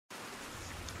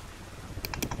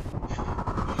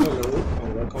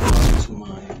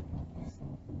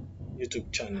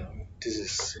YouTube channel. This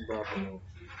is Bravo,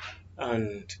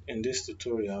 and in this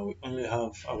tutorial we only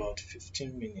have about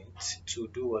 15 minutes to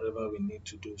do whatever we need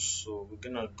to do, so we're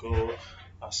gonna go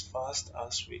as fast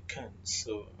as we can.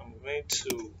 So I'm going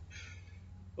to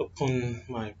open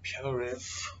my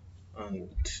PureRef and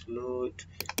load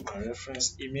my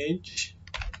reference image.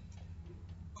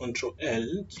 Control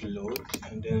L to load,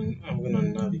 and then I'm gonna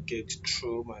navigate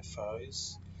through my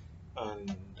files, and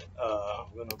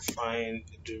I'm gonna find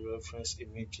the reference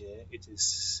image here. It is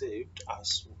saved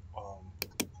as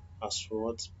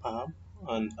WordPub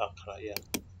and Accra. Yeah.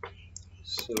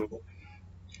 So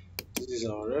this is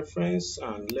our reference,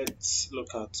 and let's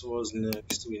look at what's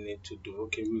next we need to do.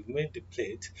 Okay, we've made the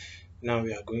plate. Now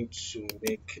we are going to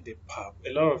make the pub.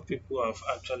 A lot of people have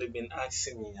actually been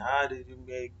asking me, how did you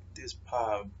make this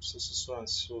pub? So and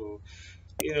so.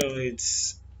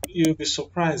 You'll be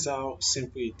surprised how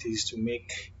simple it is to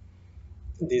make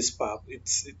this pub.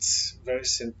 It's very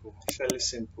simple, fairly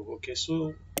simple. Okay,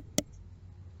 so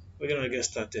we're gonna get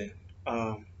started.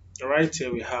 Right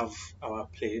here we have our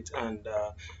plate, and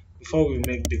before we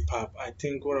make the pub, I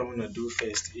think what I'm gonna do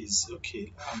first is,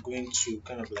 okay, I'm going to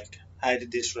kind of like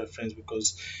hide this reference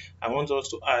because I want us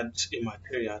to add a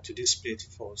material to this plate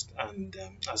first, and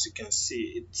as you can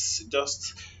see, it's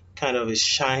just kind of a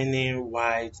shiny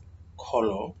white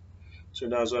color. So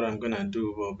that's what I'm gonna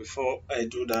do. But before I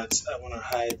do that, I wanna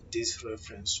hide this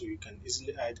reference, so you can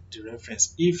easily hide the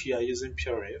reference if you are using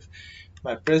PureRef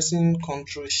by pressing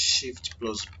Ctrl Shift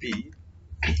plus B,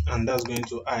 and that's going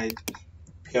to hide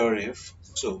PureRef.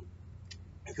 So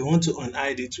if you want to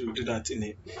unhide it, we'll do that in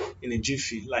a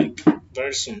jiffy, like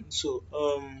very soon. So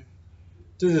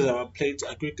this is our plate.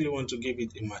 I quickly want to give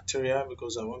it a material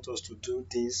because I want us to do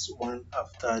this one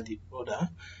after the other.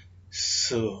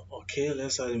 So okay,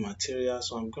 let's add the material.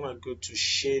 So I'm gonna go to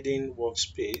shading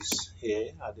workspace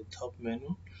here at the top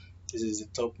menu. This is the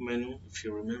top menu. If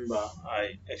you remember,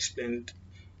 I explained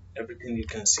everything you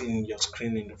can see in your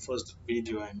screen in the first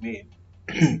video I made.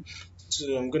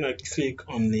 So I'm gonna click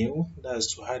on new,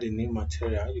 that's to add a new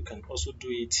material. You can also do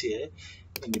it here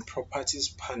in the properties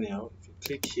panel. If you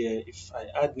click here, if I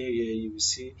add new here, you will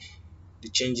see the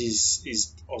changes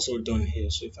is also done here.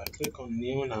 So if I click on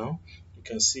new now, you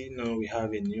can see now we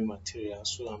have a new material.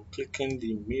 So I'm clicking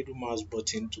the middle mouse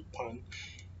button to pan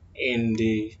in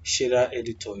the shader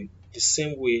editor. The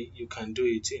same way you can do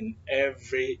it in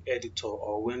every editor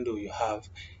or window you have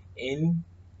in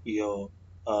your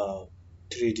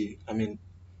 3D, I mean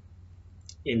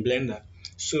in Blender.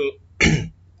 So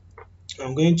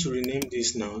I'm going to rename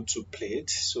this now to plate,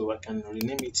 so I can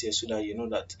rename it here so that you know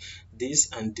that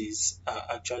this and this are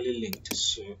actually linked.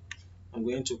 So I'm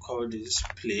going to call this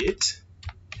plate.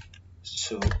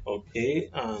 So okay,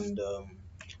 and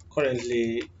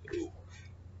currently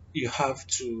you have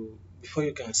to, before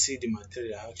you can see the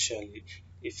material, actually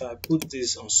if I put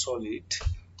this on solid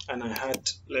and I had,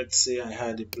 let's say I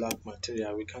had a black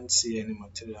material, we can't see any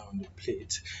material on the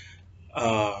plate.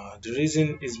 The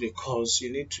reason is because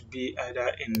you need to be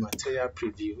either in material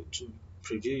preview to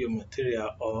preview your material,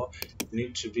 or you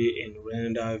need to be in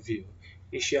render view.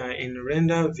 If you are in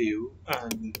render view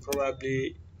and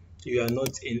probably you are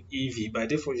not in EV, by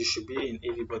default you should be in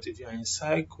EV, but if you are in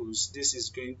cycles, this is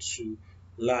going to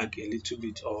lag a little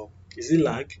bit. Or is it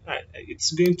lag?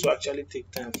 It's going to actually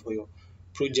take time for your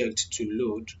project to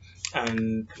load,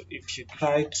 and if you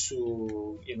try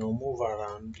to move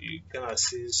around, you're gonna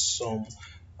see some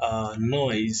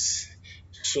noise.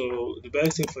 So the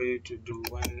best thing for you to do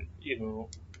when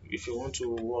if you want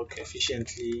to work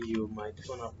efficiently, you might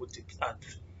wanna put it at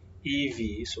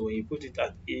EV. So when you put it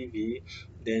at EV,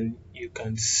 then you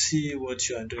can see what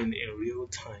you are doing in real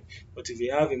time. But if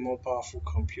you have a more powerful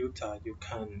computer, you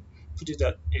can put it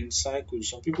in cycles.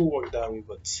 Some people work that way,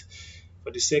 but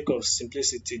for the sake of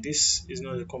simplicity, this is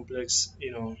not a complex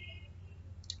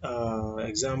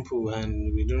example,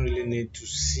 and we don't really need to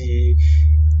see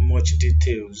much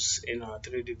details in our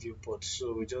 3D viewport.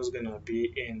 So we're just gonna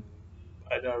be in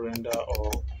either render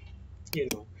or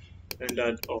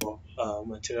rendered or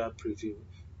material preview.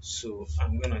 So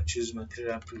I'm gonna choose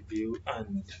material preview,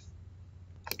 and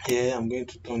here I'm going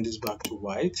to turn this back to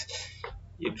white.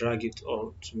 You drag it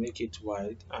up to make it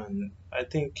white, and I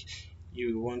think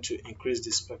you want to increase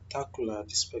the spectacular.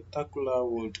 The spectacular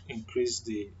would increase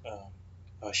the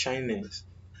shyness.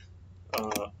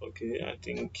 Okay, I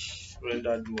think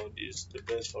rendered mode is the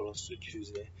best for us to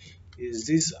choose here. Is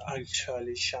this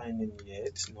actually shining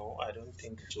yet? No, I don't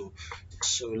think so.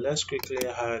 So let's quickly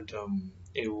add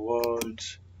a world.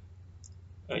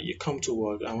 You come to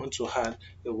world. I want to add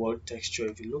the world texture.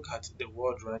 If you look at the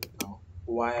world right now,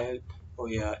 while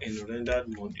we are in rendered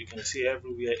mode, you can see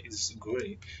everywhere is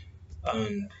gray.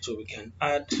 and so we can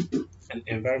add an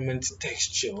environment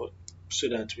texture so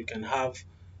that we can have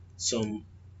some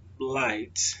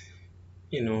light,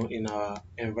 in our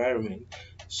environment.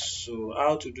 So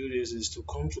how to do this is to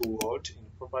come to Word in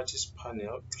Properties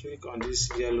panel, click on this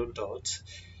yellow dot,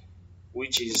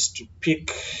 which is to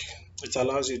pick. It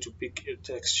allows you to pick a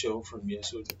texture from here.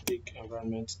 So to pick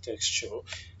environment texture,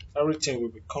 everything will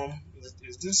become.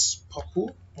 Is this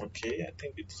purple? Okay, I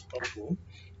think it's purple.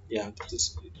 Yeah,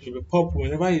 it will be purple.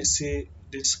 Whenever you see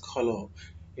this color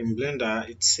in Blender,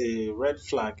 it's a red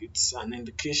flag. It's an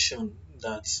indication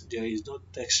that there is no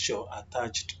texture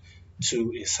attached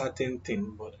to a certain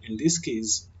thing. But in this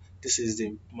case, this is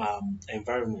the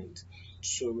environment.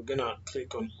 So we're gonna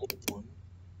click on open.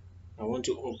 I want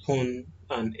to open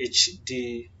an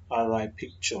HDRI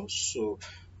picture. So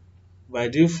by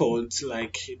default,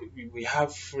 like we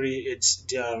have free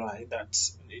HDRI that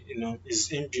is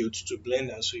inbuilt to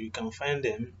Blender, so you can find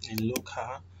them in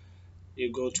local.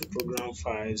 You go to program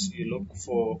files, you look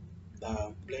for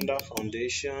Blender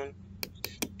Foundation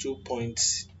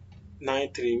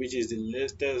 2.93, which is the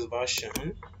latest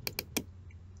version,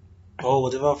 or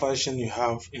whatever version you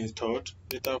have installed,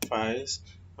 data files,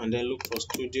 and then look for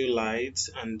Studio Lights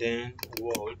and then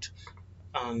World.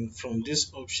 And from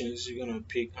these options, you're gonna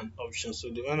pick an option. So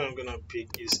the one I'm gonna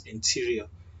pick is interior,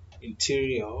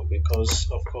 because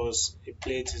of course a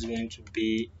plate is going to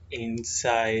be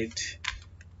inside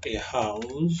a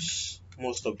house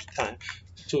most of the time.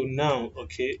 So now,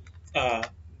 okay,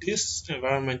 this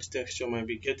environment texture might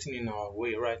be getting in our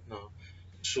way right now.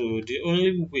 So the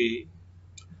only way,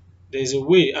 there's a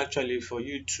way actually for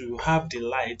you to have the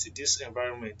light this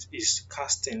environment is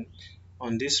casting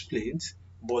on this plate,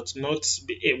 but not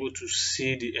be able to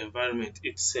see the environment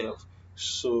itself.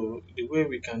 So the way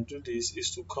we can do this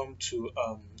is to come to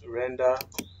render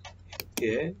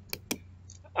here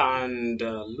and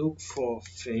look for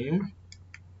frame,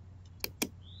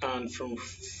 and from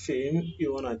frame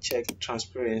you want to check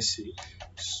transparency.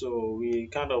 So we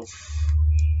kind of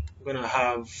gonna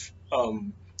have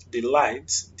the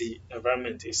light the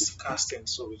environment is casting,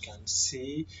 so we can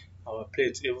see our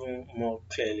plate even more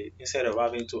clearly instead of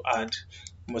having to add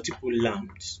multiple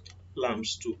lamps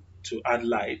to add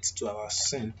light to our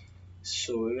scene.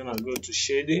 So we're gonna go to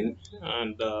shading,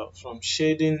 and from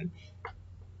shading,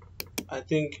 I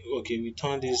think, okay, we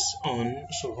turn this on.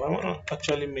 So I want to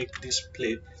actually make this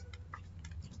plate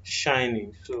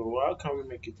shining. So how can we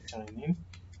make it shining?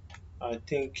 I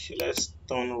think let's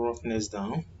turn roughness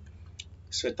down,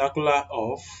 spectacular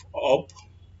up,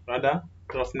 rather,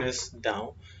 roughness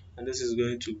down, and this is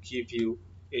going to give you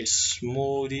a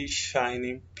smoothly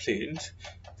shining plate.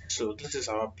 So this is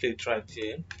our plate right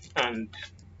here, and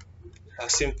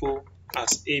as simple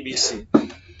as ABC.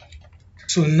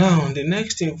 So now the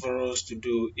next thing for us to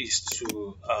do is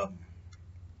to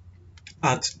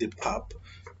add the pop.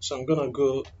 So I'm gonna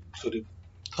go to the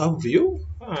top view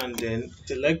and then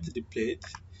select the plate,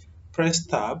 press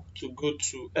tab to go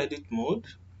to edit mode.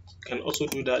 You can also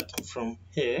do that from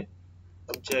here,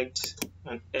 object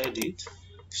and edit.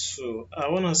 So I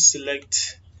want to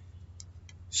select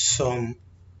some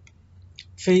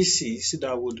faces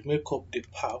that would make up the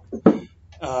path.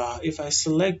 If I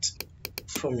select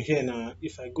from here now,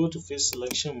 if I go to face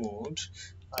selection mode,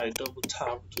 I double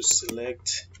tap to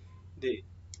select the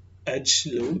edge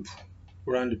loop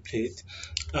around the plate.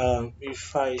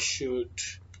 If I should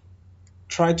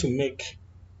try to make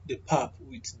the path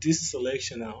with this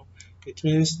selection now, it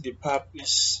means the path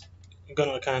is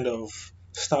gonna kind of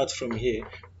start from here,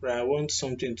 where I want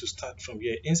something to start from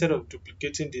here. Instead of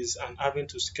duplicating this and having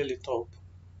to scale it up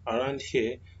around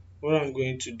here, what I'm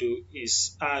going to do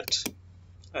is add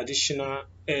additional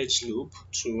edge loop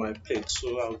to my plate.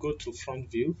 So I'll go to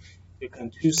front view. You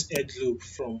can choose edge loop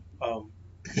from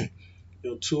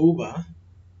your toolbar.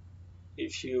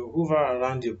 If you hover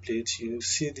around your plate, you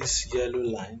see this yellow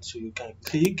line, so you can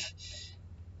click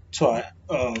twice.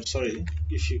 Sorry,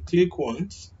 if you click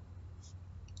once,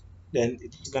 then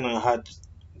it's gonna add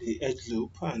the edge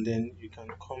loop, and then you can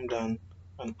come down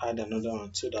and add another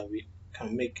one so that we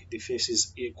can make the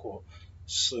faces equal.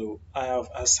 So I have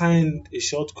assigned a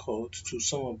shortcut to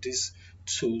some of these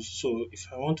tools. So if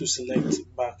I want to select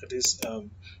back this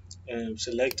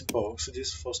select box,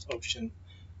 this first option,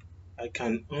 I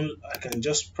can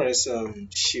just press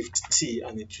Shift T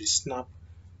and it will snap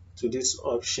to this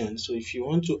option. So if you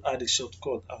want to add a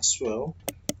shortcut as well,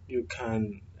 you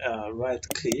can right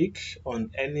click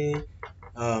on any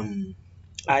um,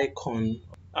 icon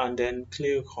and then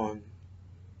click on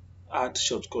add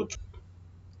shortcut.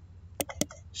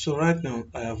 So right now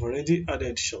I have already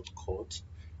added shortcut,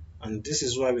 and this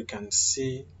is why we can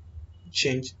see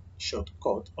change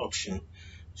shortcut option.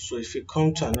 So if you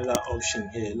come to another option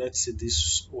here, let's see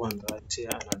this one right here,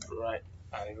 and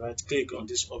I right click on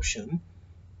this option,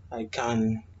 I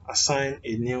can assign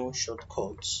a new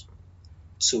shortcut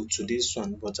to this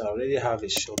one, but I already have a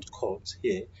shortcut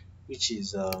here, which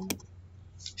is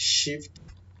Shift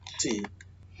T.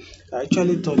 I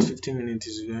actually thought 15 minutes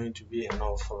is going to be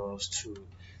enough for us to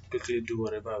quickly do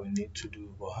whatever we need to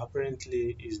do, but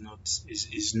apparently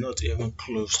is not even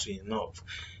close to enough.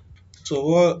 So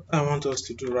what I want us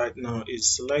to do right now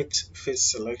is select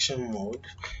face selection mode.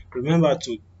 Remember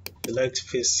to select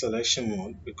face selection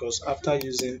mode, because after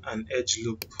using an edge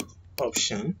loop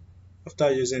option,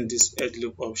 after using this edge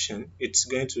loop option, it's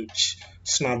going to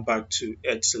snap back to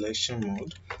edge selection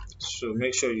mode. So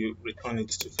make sure you return it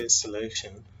to face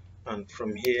selection, and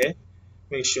from here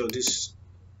make sure this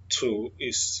tool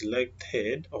is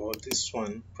selected, or this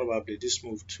one, probably this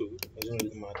move tool, doesn't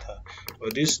really matter,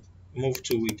 but this move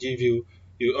tool will give you,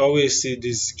 you always see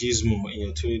this gizmo in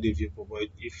your 3D viewport, but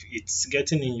if it's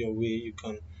getting in your way, you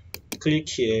can click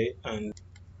here and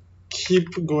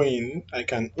keep going. I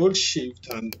can hold shift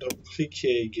and double click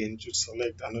here again to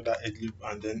select another edge loop,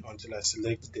 and then until I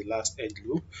select the last edge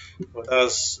loop, but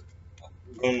that's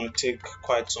gonna take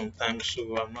quite some time,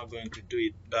 so I'm not going to do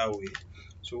it that way.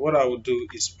 So what I will do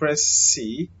is press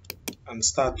C and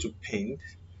start to paint.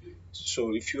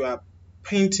 So if you are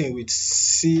painting with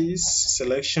C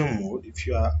selection mode, if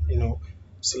you are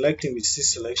selecting with C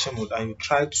selection mode and you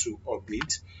try to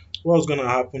orbit, what's gonna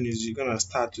happen is you're gonna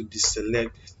start to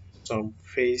deselect some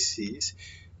faces,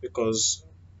 because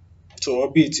to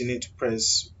orbit you need to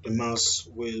press the mouse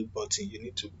wheel button, you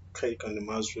need to click on the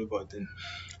mouse wheel button.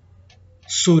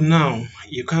 So now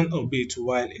you can't orbit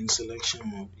while in selection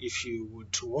mode. If you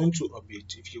would want to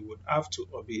orbit, if you would have to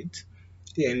orbit,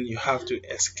 then you have to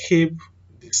escape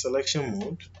the selection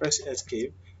mode, press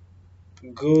escape,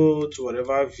 go to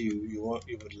whatever view you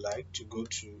would like to go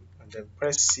to, and then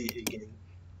press C again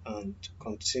and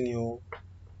continue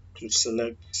to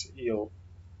select your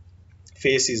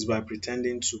faces by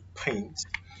pretending to paint.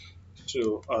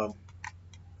 So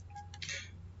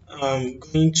I'm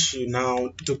going to now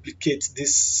duplicate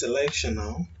this selection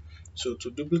now. So to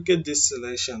duplicate this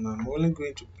selection, I'm only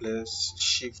going to press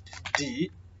Shift D.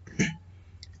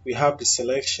 We have the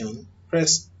selection.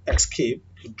 Press Escape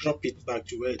to drop it back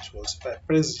to where it was. If I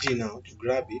press G now to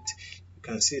grab it, you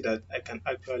can see that I can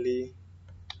actually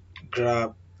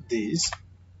grab this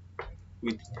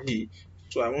with G.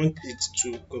 So I want it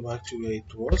to go back to where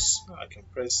it was. I can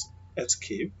press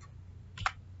Escape.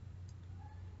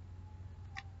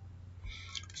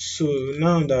 So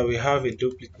now that we have a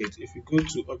duplicate, if we go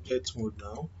to object mode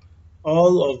now,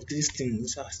 all of these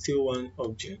things are still one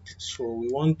object, so we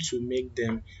want to make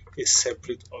them a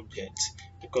separate object,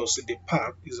 because the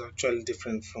path is actually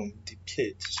different from the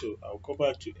plate. So I'll go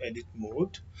back to edit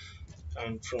mode,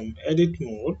 and from edit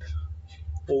mode,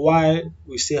 while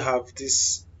we still have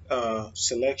this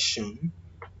selection,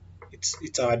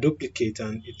 it's our duplicate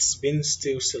and it's been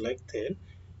still selected,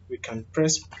 we can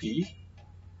press P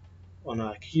on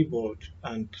our keyboard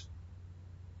and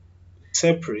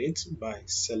separate by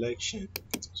selection.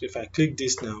 So if I click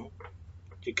this now,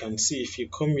 you can see, if you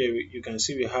come here, you can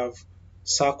see we have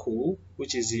circle,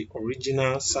 which is the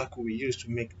original circle we used to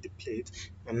make the plate,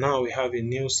 and now we have a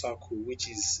new circle, which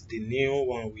is the new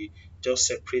one we just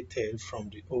separated from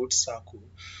the old circle.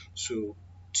 So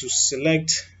to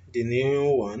select the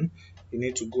new one, you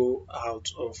need to go out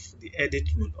of the edit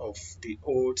mode of the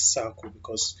old circle,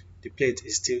 because the plate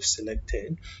is still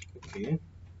selected. Okay,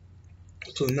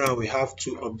 so now we have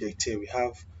two objects here. We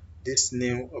have this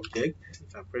new object.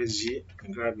 If I press G, I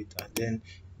can grab it, and then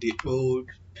the old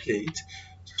plate.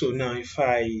 So now if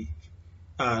I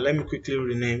let me quickly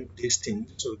rename this thing.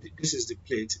 So this is the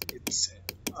plate. It's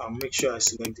I'll make sure I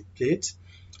select the plate.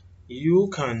 You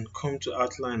can come to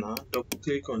outliner, double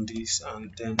click on this,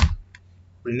 and then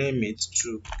rename it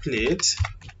to plate.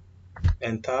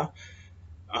 Enter.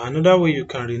 Another way you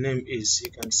can rename is you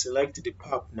can select the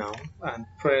path now and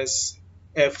press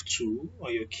F2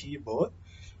 on your keyboard,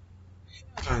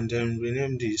 and then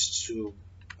rename this to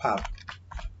pub.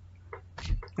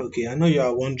 Okay, I know you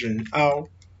are wondering, how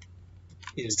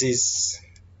is this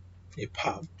a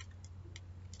pub?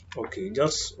 Okay,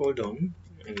 just hold on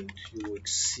and you would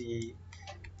see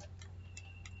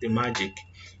the magic.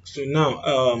 So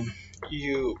now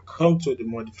you come to the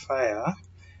modifier.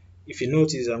 If you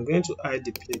notice, I'm going to hide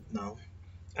the plate now,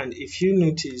 and if you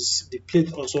notice, the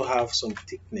plate also have some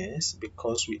thickness,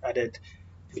 because we added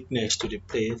thickness to the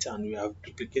plate and we have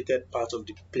duplicated part of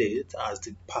the plate as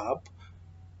the pub,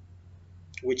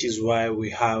 which is why we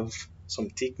have some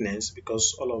thickness,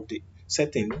 because all of the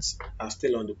settings are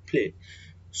still on the plate.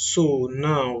 So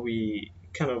now we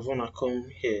kind of want to come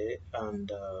here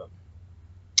and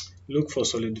look for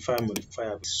solidify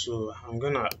modifier. So I'm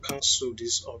gonna cancel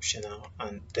this option now,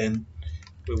 and then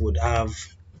we would have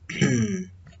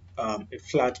a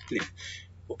flat plate.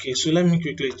 Okay, so let me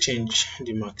quickly change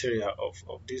the material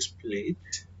of this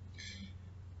plate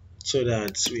so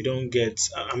that we don't get,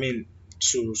 I mean,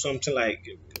 to something like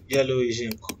yellowish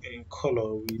in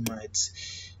color. We might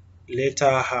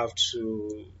later have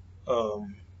to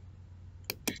um,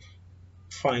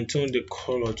 fine tune the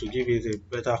color to give it a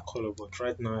better color, but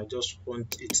right now I just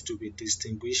want it to be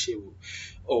distinguishable.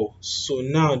 Oh, so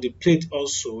now the plate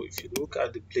also, if you look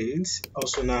at the plate,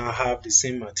 also now have the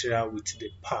same material with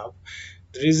the pap.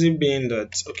 The reason being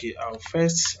that, okay, I'll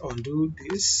first undo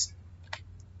this.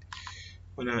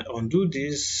 When I undo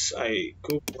this, I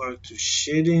go back to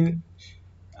shading,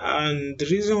 and the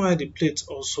reason why the plates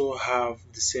also have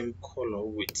the same color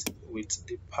with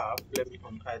the pap, let me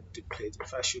unadd the plate.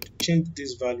 If I should change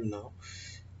this value now,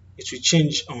 it will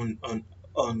change on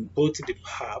both the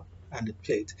pap and the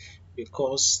plate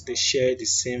because they share the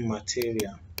same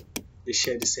material. They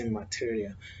share the same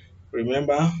material.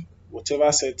 Remember,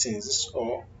 whatever settings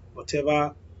or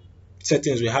whatever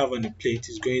settings we have on the plate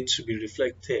is going to be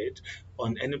reflected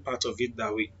on any part of it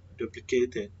that we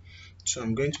duplicated. So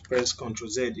I'm going to press Ctrl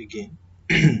Z again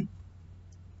and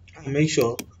make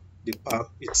sure the path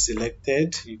is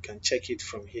selected. You can check it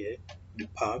from here, the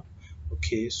path.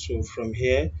 Okay, so from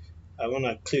here, I want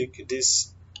to click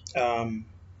this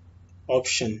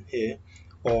option here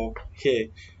or here.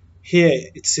 Here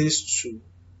it says two.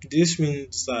 This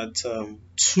means that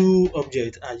two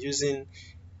objects are using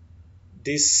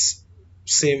this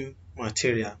same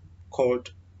material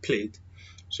called plate.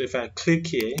 So if I click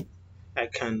here, I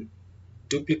can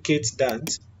duplicate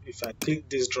that. If I click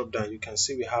this drop down, you can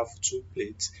see we have two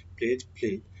plates, plate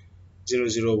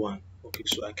 001. Okay,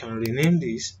 so I can rename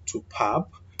this to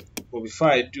pap. But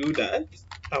before I do that,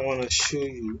 I want to show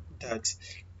you that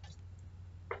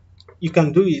you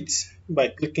can do it by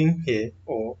clicking here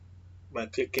or by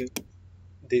clicking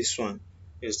this one.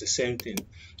 It's the same thing.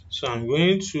 So I'm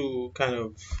going to kind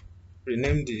of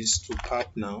rename this to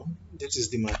pap now. This is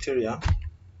the material.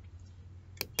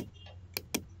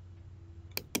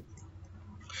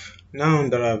 Now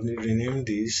that I've renamed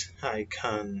this, I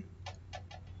can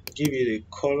give it a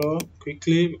color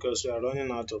quickly because we are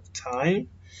running out of time.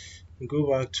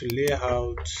 Go back to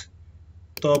layout,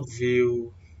 top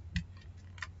view.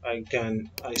 I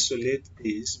can isolate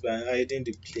this by hiding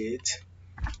the plate.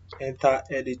 Enter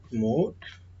edit mode.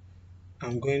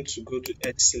 I'm going to go to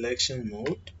edge selection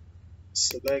mode.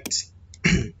 Select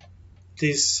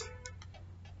this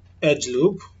edge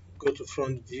loop. Go to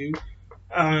front view,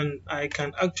 and I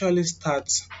can actually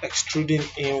start extruding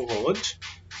inward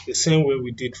the same way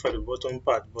we did for the bottom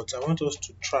part, but I want us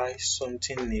to try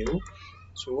something new.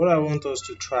 So what I want us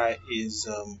to try is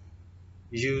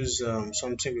use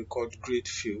something we call grid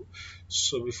fill.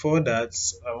 So before that,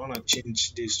 I want to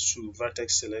change this to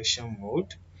vertex selection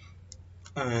mode,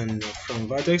 and from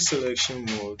vertex selection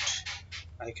mode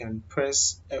I can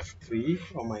press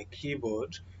F3 on my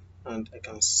keyboard and I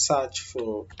can search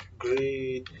for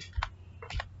grid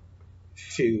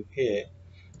fill here.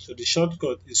 So the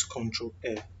shortcut is Ctrl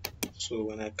F. So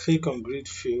when I click on grid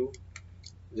fill,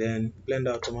 then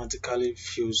Blender automatically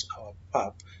fills our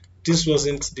path. This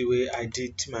wasn't the way I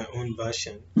did my own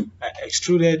version. I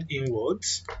extruded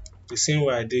inwards the same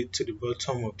way I did to the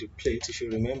bottom of the plate. If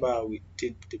you remember how we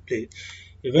did the plate.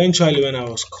 Eventually when I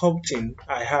was sculpting,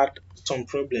 I had some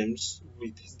problems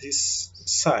with this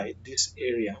side, this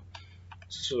area.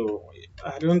 So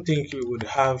I don't think we would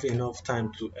have enough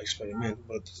time to experiment,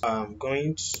 but I'm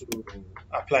going to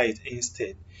apply it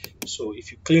instead. So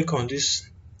if you click on this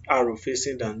arrow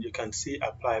facing down, you can see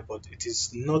apply, but it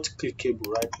is not clickable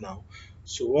right now.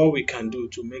 So what we can do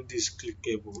to make this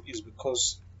clickable is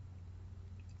because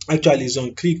actually it's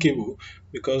unclickable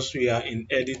because we are in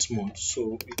edit mode.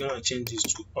 So we're gonna change this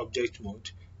to object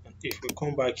mode, and if we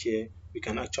come back here, we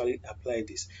can actually apply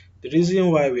this. The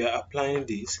reason why we are applying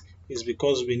this is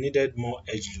because we needed more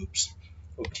edge loops.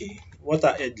 Okay, what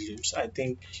are edge loops? I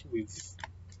think we've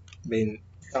been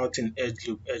touting edge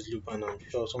loop, and I'm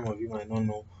sure some of you might not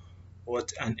know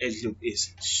what an edge loop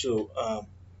is. So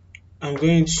I'm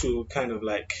going to kind of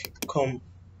like come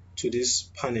to this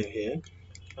panel here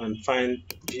and find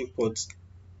viewport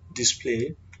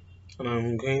display, and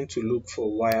I'm going to look for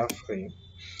wireframe.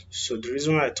 So the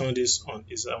reason why I turn this on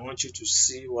is I want you to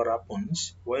see what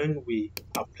happens when we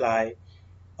apply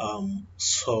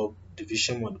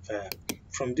subdivision modifier.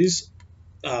 From this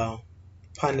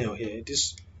panel here,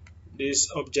 this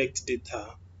object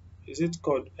data is it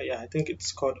called, yeah, I think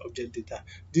it's called object data.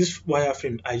 This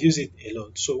wireframe, I use it a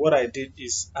lot. So what I did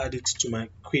is add it to my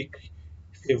quick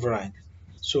favorite.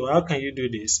 So how can you do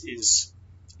this is,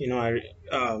 the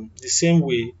same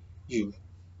way you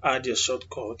add your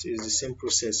shortcut is the same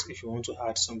process if you want to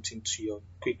add something to your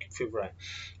quick favorite.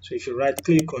 So if you right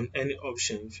click on any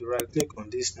option, if you right click on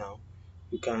this now,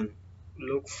 you can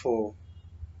look for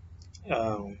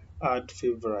add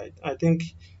favorite. I think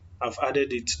I've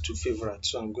added it to favorite,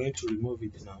 so I'm going to remove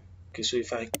it now. Okay, so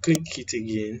if I click it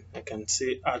again, I can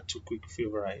say add to quick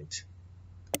favorite,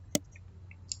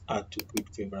 add to quick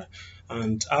favorite.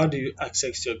 And how do you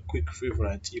access your quick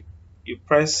favorite? You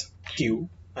press Q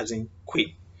as in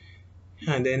quick,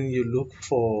 and then you look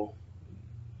for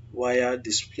wire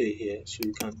display here, so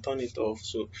you can turn it off.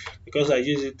 So because I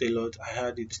use it a lot, I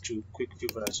add it to quick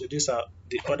favorite. So these are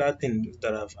the other things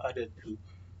that I've added to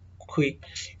quick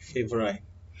favorite.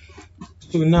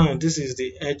 So now this is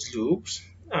the edge loops,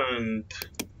 and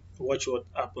watch what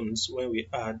happens when we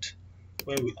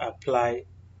apply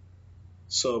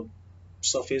sub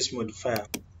surface modifier,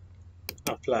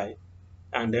 apply,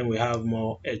 and then we have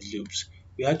more edge loops.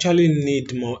 We actually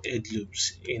need more edge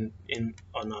loops in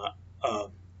on our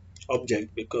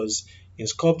object, because in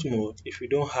sculpt mode, if we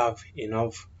don't have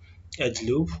enough edge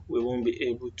loop, we won't be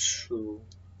able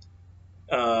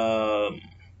um,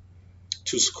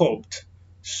 to sculpt.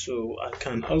 So I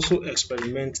can also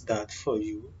experiment that for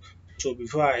you. So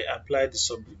before I apply the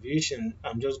subdivision,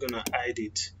 I'm just gonna hide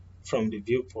it from the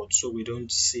viewport so we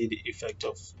don't see the effect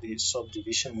of the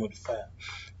subdivision modifier.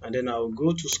 And then I'll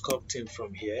go to sculpting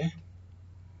from here,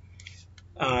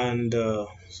 and I'll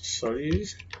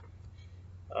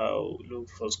look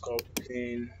for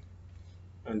sculpting,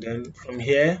 and then from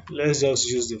here let's just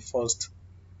use the first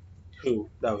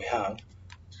tool that we have.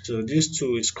 So this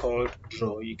tool is called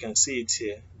draw. You can see it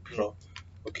here, draw.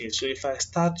 Okay, so if I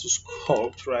start to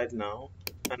sculpt right now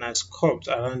and I sculpt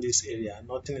around this area,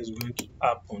 nothing is going to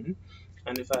happen.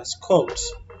 And if I sculpt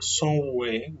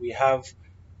somewhere we have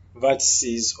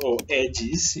vertices or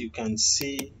edges, you can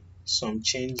see some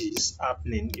changes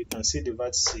happening. You can see the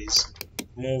vertices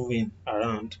moving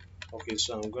around. Okay,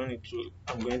 so I'm going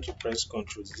to press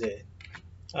Ctrl Z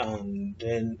and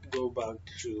then go back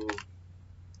to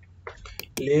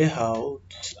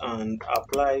layout and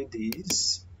apply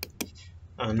this.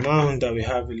 And now that we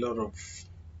have a lot of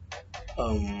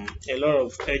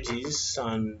edges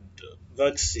and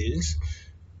vertices,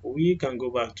 we can go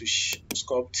back to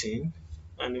sculpting.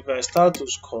 And if I start to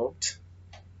sculpt,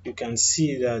 you can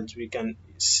see that we can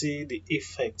see the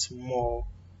effect more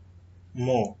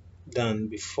than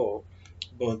before.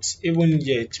 But even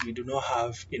yet, we do not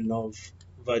have enough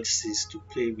vertices to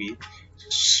play with.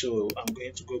 So I'm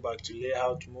going to go back to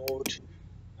layout mode,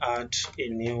 add a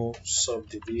new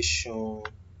subdivision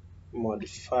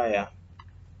modifier.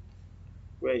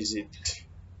 Where is it?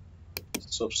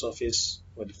 Subsurface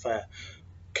modifier.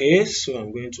 Okay, so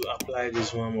I'm going to apply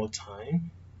this one more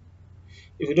time.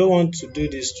 If you don't want to do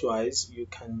this twice, you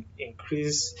can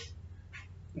increase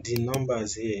the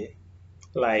numbers here.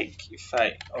 Like if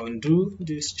I undo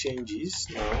these changes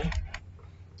now,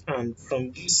 and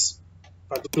from this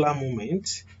particular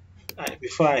moment,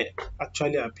 before I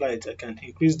actually apply it, I can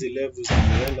increase the levels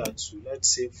and render to,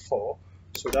 let's say, 4.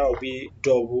 So that will be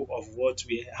double of what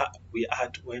we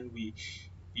had when we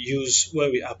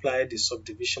apply the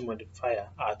subdivision modifier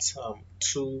at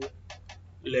 2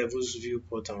 levels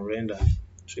viewport and render.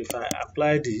 So if I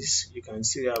apply this, you can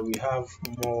see that we have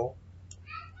more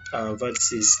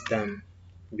vertices than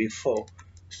before.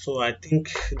 So I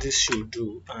think this should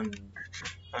do, and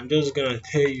I'm just gonna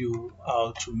tell you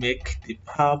how to make the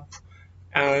pub.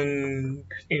 And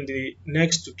in the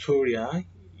next tutorial,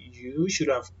 you should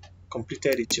have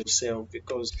completed it yourself,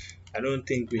 because I don't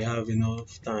think we have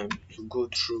enough time to go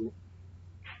through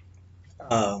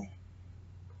um,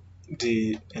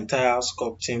 the entire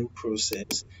sculpting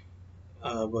process.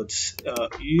 But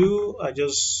you are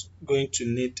just going to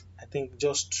need, I think,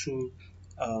 just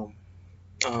um,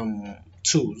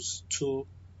 two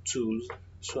tools.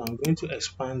 So I'm going to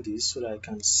expand this so that I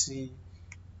can see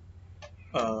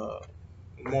uh,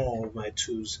 more of my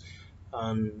tools.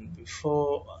 And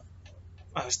before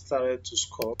I started to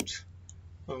sculpt,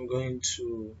 I'm going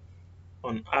to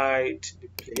unhide the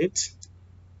plate,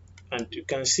 and you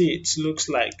can see it looks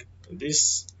like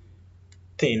this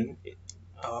thing,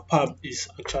 our pub is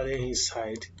actually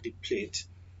inside the plate.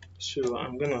 So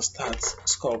I'm gonna start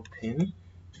sculpting.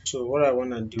 So what I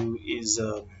want to do is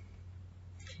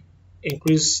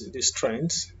increase the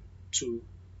strength to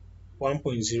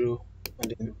 1.0,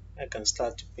 and then I can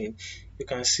start to paint. You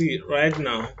can see right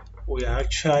now we are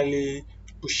actually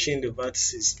pushing the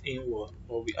vertices inward,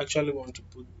 but we actually want to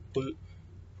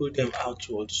pull them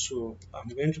outward. So I'm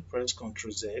going to press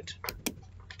Ctrl Z,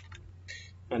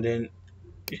 and then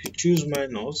if you choose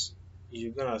minus,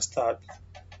 you're gonna start,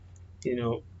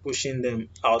 pushing them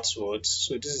outwards.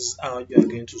 So this is how you are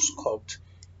going to sculpt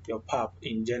your pap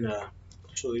in general.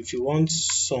 So if you want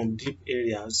some deep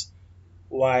areas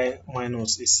while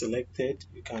minus is selected,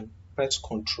 you can press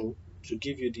Ctrl to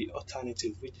give you the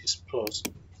alternative, which is plus.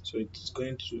 So it's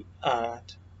going to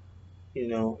add,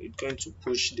 it's going to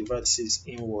push the vertices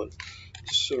inward.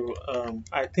 So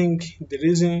I think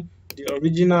the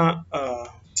original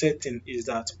setting is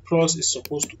that plus is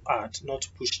supposed to add, not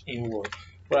push inward.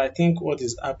 But I think what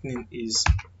is happening is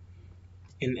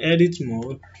in edit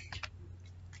mode,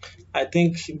 I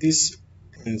think these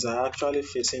pins are actually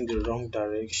facing the wrong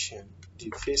direction. The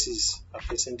faces are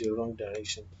facing the wrong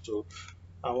direction. So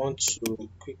I want to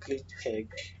quickly check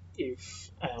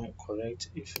if I am correct,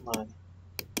 if my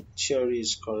theory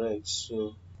is correct.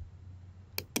 So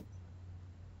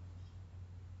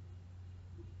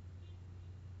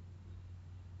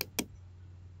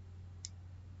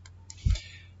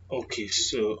okay,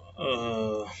 so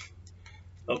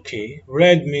okay,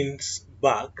 red means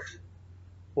back,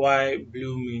 while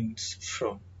blue means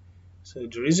front. So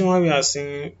the reason why we are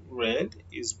seeing red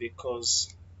is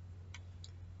because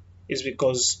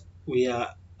we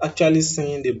are actually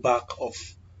seeing the back of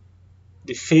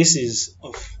the faces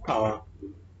of our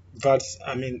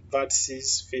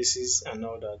vertices, faces, and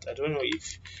all that. I don't know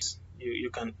if you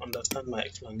can understand my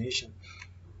explanation,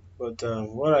 but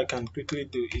what I can quickly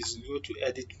do is go to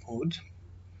edit mode,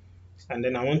 and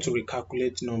then I want to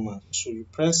recalculate normal. So you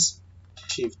press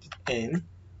Shift N,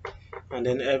 and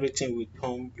then everything will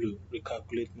turn blue.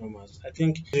 Recalculate normals. I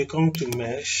think you come to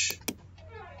mesh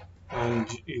and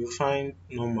you find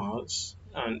normals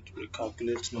and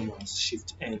recalculate normals.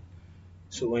 Shift N.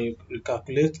 So when you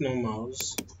recalculate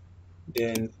normals,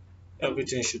 then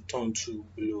everything should turn to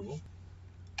blue.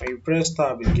 When you press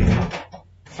tab again,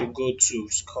 you go to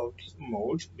sculpt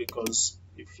mode, because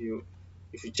if you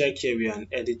check here, we are in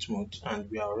edit mode and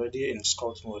we are already in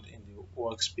sculpt mode in the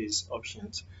workspace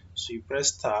options. So you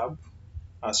press tab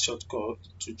as shortcut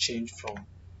to change from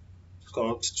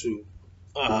sculpt to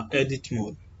edit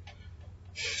mode.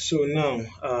 So now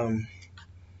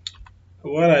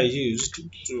what I used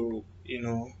to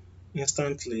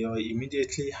instantly or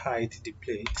immediately hide the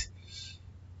plate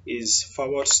is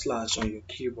forward slash on your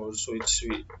keyboard, so it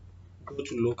will go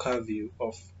to local view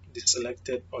of the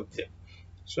selected object.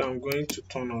 So I'm going to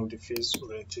turn off the face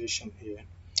orientation here.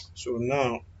 So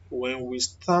now when we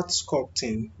start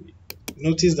sculpting,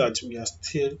 notice that we are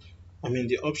still,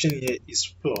 the option here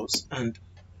is plus, and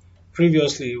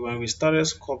previously when we started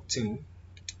sculpting,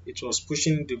 it was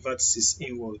pushing the vertices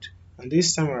inward. And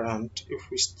this time around, if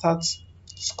we start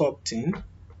sculpting,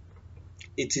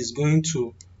 it is going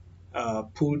to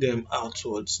pull them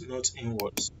outwards, not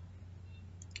inwards.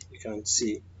 You can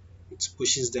see it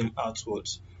pushes them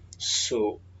outwards.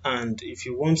 So, and if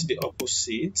you want the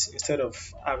opposite, instead of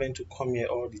having to come here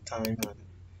all the time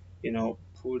and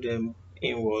pull them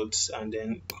inwards and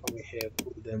then come here,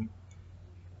 pull them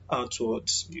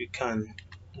outwards, you can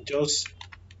just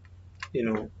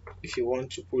if you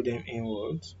want to pull them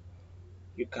inwards,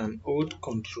 you can hold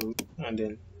Control and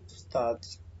then start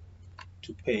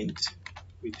to paint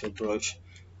with your brush.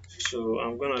 So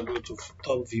I'm gonna go to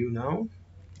top view now.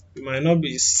 You might not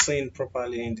be seeing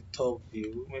properly in the top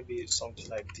view, maybe something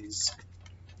like this,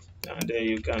 and then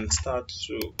you can start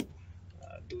to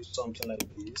do something like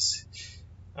this,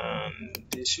 and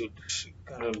this should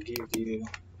kind of give you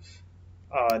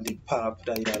the path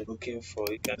that you are looking for.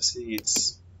 You can see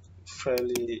it's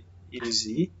fairly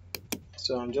easy.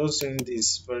 So I'm just doing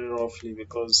this very roughly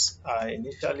because I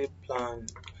initially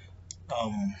planned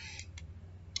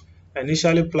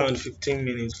 15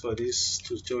 minutes for this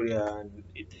tutorial, and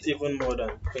it's even more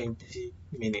than 20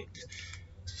 minutes.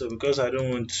 So because I don't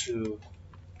want to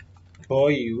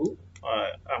bore you,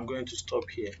 I'm going to stop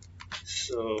here.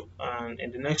 So, and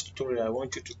in the next tutorial, I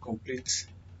want you to complete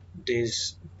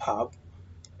this pub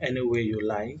any way you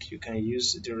like. You can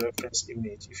use the reference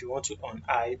image. If you want to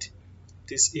unhide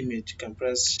this image, you can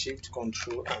press Shift,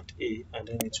 Control, and A, and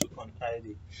then it will unhide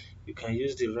it. You can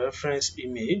use the reference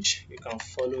image. You can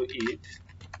follow it.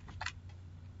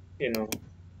 You know,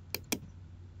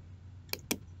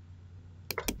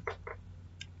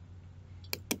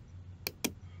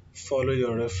 follow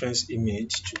your reference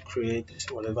image to create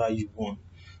whatever you want.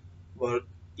 But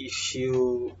if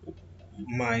you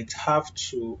might have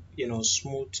to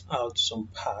smooth out some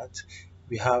part,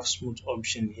 we have smooth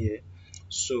option here.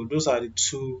 So those are the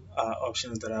two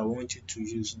options that I want you to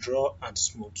use, draw and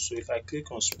smooth. So if I click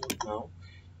on smooth now,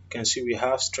 you can see we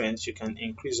have strength. You can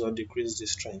increase or decrease the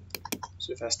strength.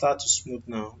 So if I start to smooth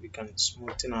now, we can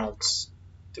smoothen out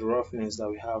the roughness that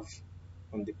we have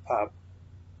on the pap.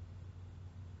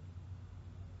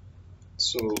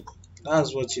 So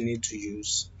that's what you need to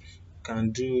use. You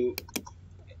can do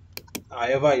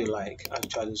however you like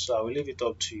actually. So I will leave it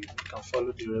up to you. You can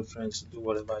follow the reference, do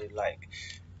whatever you like.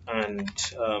 And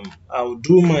I'll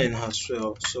do mine as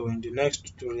well. So in the next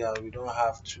tutorial, we don't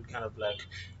have to kind of like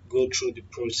go through the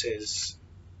process.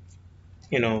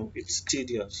 It's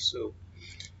tedious. So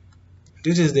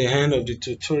this is the end of the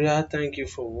tutorial. Thank you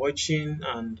for watching,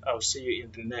 and I'll see you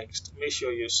in the next. Make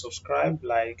sure you subscribe,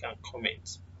 like, and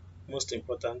comment. Most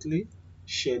importantly,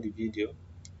 share the video.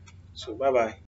 So bye bye.